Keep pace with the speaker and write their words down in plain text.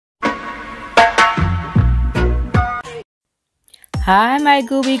Hi, my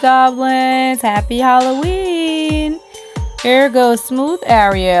Gooby Goblins. Happy Halloween. Here goes Smooth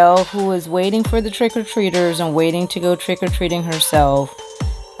Ariel, who is waiting for the trick-or-treaters and waiting to go trick-or-treating herself.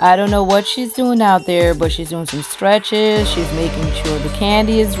 I don't know what she's doing out there, but she's doing some stretches. She's making sure the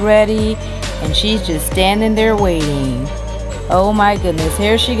candy is ready, and she's just standing there waiting. Oh my goodness,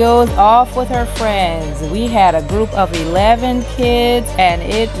 here she goes off with her friends. We had a group of 11 kids, and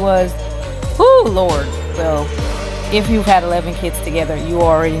it was, whoo, Lord. Well, if you've had 11 kids together, you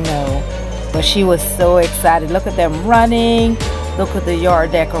already know. But she was so excited. Look at them running. Look at the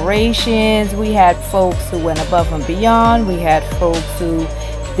yard decorations. We had folks who went above and beyond. We had folks who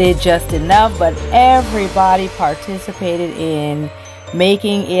did just enough. But everybody participated in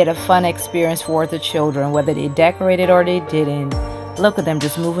making it a fun experience for the children, whether they decorated or they didn't. Look at them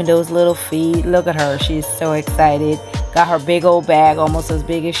just moving those little feet. Look at her. She's so excited. Got her big old bag, almost as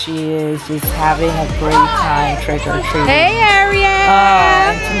big as she is, just having a great time trick-or-treating. Hey, Ariel!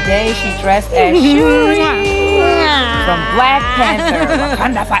 And today she dressed as Shuri from Black Panther,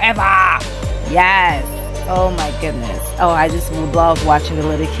 Wakanda Forever. Yes. Oh my goodness. Oh, I just love watching the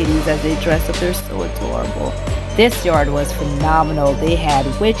little kitties as they dress up. They're so adorable. This yard was phenomenal. They had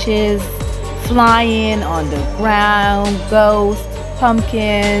witches flying on the ground, ghosts,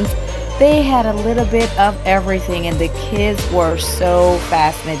 pumpkins. They had a little bit of everything, and the kids were so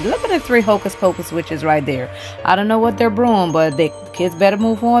fascinated. Look at the 3 Hocus Pocus witches right there. I don't know what they're brewing, but the kids better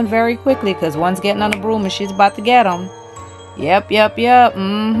move on very quickly because one's getting on the broom and she's about to get them. Yep. What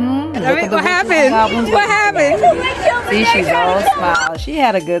happened? What happened? See, she's all smiles. She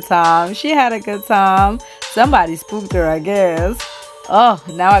had a good time. Somebody spooked her, I guess. Oh,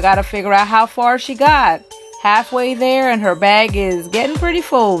 now I gotta figure out how far she got. Halfway there, and her bag is getting pretty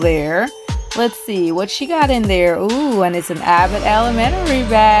full there. Let's see what she got in there. Ooh, and it's an Abbott Elementary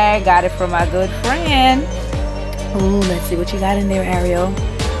bag. Got it from my good friend. Ooh, let's see what you got in there, Ariel.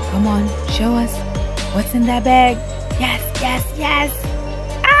 Come on, show us. What's in that bag? Yes.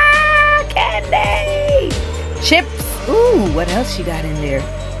 Ah, candy! Chips. Ooh, what else she got in there?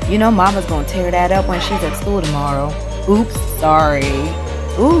 You know Mama's gonna tear that up when she's at school tomorrow. Oops, sorry.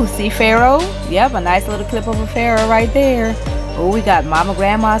 Ooh, see Pharaoh? Yep, a nice little clip of a Pharaoh right there. Oh, we got Mama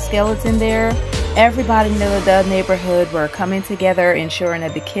Grandma skeleton there. Everybody in the neighborhood were coming together, ensuring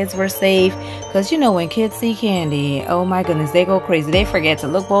that the kids were safe. Because, you know, when kids see candy, oh my goodness, they go crazy. They forget to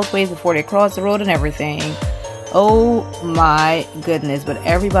look both ways before they cross the road and everything. Oh my goodness. But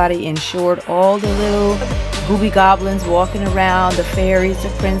everybody ensured all the little Gooby Goblins walking around, the fairies, the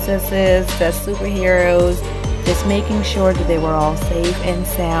princesses, the superheroes, just making sure that they were all safe and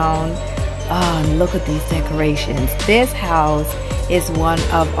sound. Oh, and look at these decorations. This house is one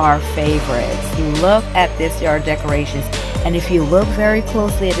of our favorites. Look at this yard decorations. And if you look very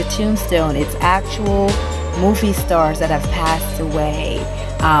closely at the tombstone, it's actual movie stars that have passed away,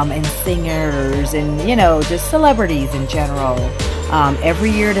 and singers, and, you know, just celebrities in general.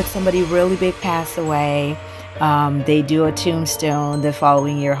 Every year that somebody really big passed away, they do a tombstone the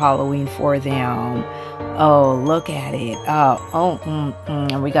following year, Halloween, for them. Oh, look at it.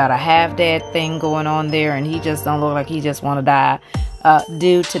 And we got a half-dead thing going on there, and he just don't look like he just want to die.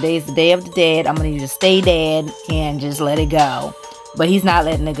 Dude, today's the Day of the Dead. I'm going to just stay dead and just let it go. But he's not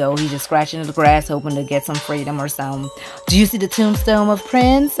letting it go. He's just scratching the grass, hoping to get some freedom or something. Do you see the tombstone of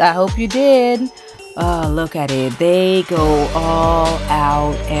Prince? I hope you did. Look at it. They go all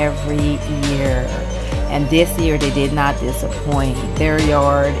out every year. And this year they did not disappoint. Their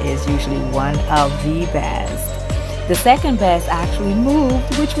yard is usually one of the best. The second best actually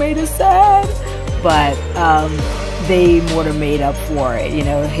moved, which made us sad. But they more than made up for it. You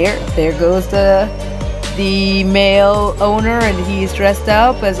know, there goes the male owner, and he's dressed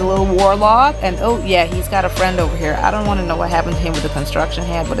up as a little warlock. And oh yeah, he's got a friend over here. I don't want to know what happened to him with the construction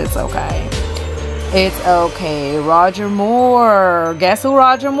hand, but it's okay. It's okay. Roger Moore. Guess who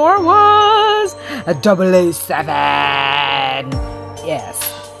Roger Moore was? A 007. Yes.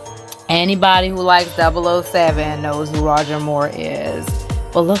 Anybody who likes 007 knows who Roger Moore is.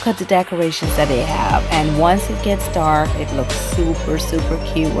 But look at the decorations that they have. And once it gets dark, it looks super, super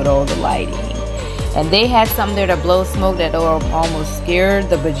cute with all the lighting. And they had something there to blow smoke that almost scared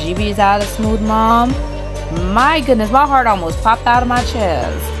the bejeebies out of Smooth Mom. My goodness, my heart almost popped out of my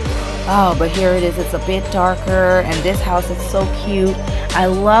chest. Oh, but here it is. It's a bit darker, and this house is so cute. I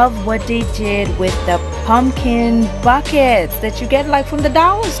love what they did with the pumpkin buckets that you get like from the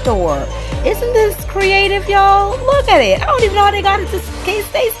dollar store. Isn't this creative, y'all? Look at it. I don't even know how they got it to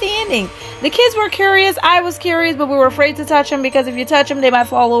stay standing. The kids were curious. I was curious, but we were afraid to touch them because if you touch them, they might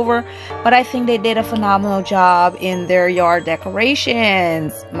fall over. But I think they did a phenomenal job in their yard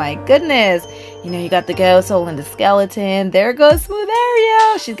decorations. My goodness. You know, you got the ghost holding the skeleton. There goes Smooth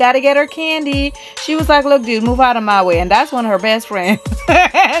Ariel. She's got to get her candy. She was like, look, dude, move out of my way. And that's one of her best friends.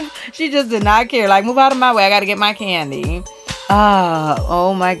 She just did not care. Like, move out of my way. I got to get my candy.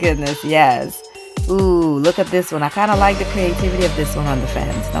 Oh my goodness. Yes. Ooh, look at this one. I kind of like the creativity of this one on the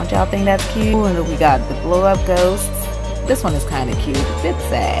fence. Don't y'all think that's cute? Ooh, and then we got the blow-up ghosts. This one is kind of cute. A bit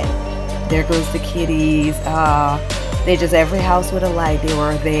sad. There goes the kitties. They just, every house with a light, they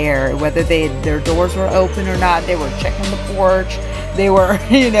were there. Whether their doors were open or not, they were checking the porch. They were,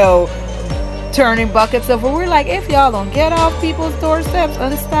 you know, turning buckets over. We're like, if y'all don't get off people's doorsteps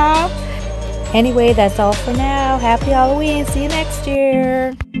and stop. Anyway, that's all for now. Happy Halloween. See you next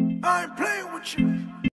year.